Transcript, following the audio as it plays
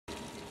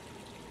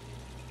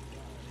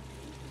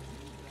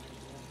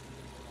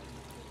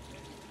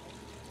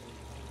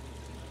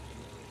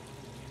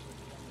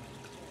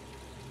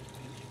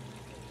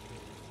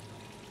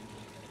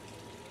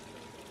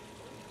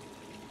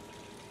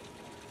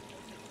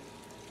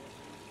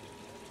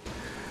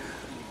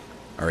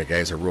Alright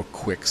guys, a real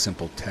quick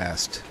simple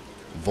test.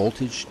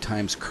 Voltage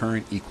times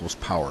current equals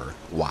power,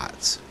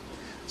 watts.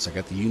 So I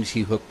got the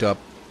Unity hooked up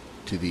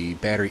to the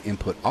battery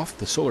input off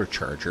the solar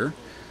charger,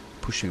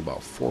 pushing about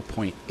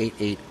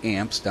 4.88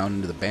 amps down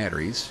into the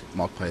batteries.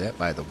 Multiply that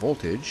by the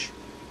voltage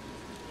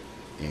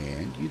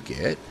and you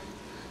get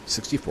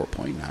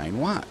 64.9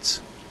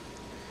 watts.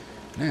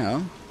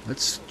 Now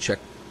let's check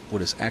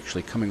what is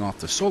actually coming off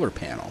the solar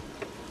panel.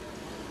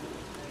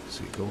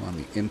 So we go on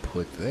the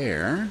input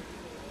there.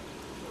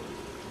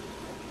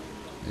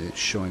 It's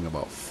showing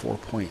about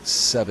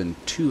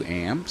 4.72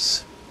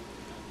 amps.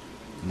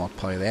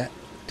 Multiply that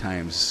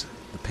times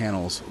the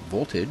panel's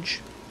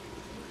voltage.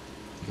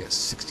 You get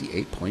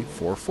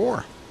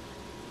 68.44.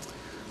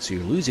 So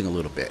you're losing a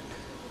little bit,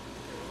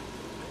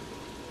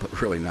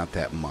 but really not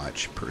that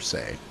much per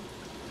se.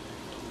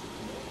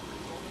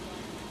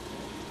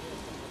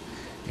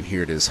 And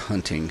here it is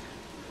hunting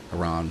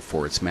around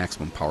for its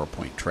maximum power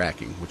point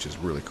tracking, which is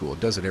really cool. It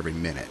does it every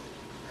minute.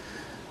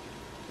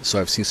 So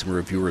I've seen some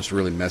reviewers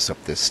really mess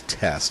up this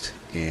test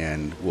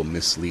and will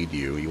mislead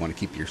you. You want to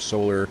keep your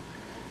solar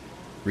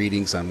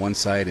readings on one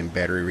side and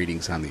battery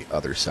readings on the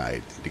other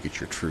side to get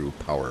your true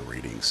power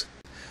readings.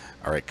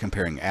 Alright,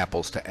 comparing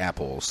apples to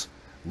apples,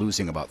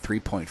 losing about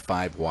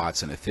 3.5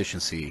 watts in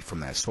efficiency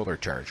from that solar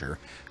charger.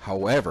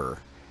 However,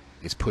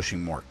 it's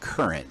pushing more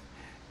current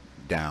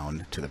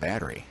down to the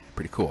battery.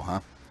 Pretty cool, huh?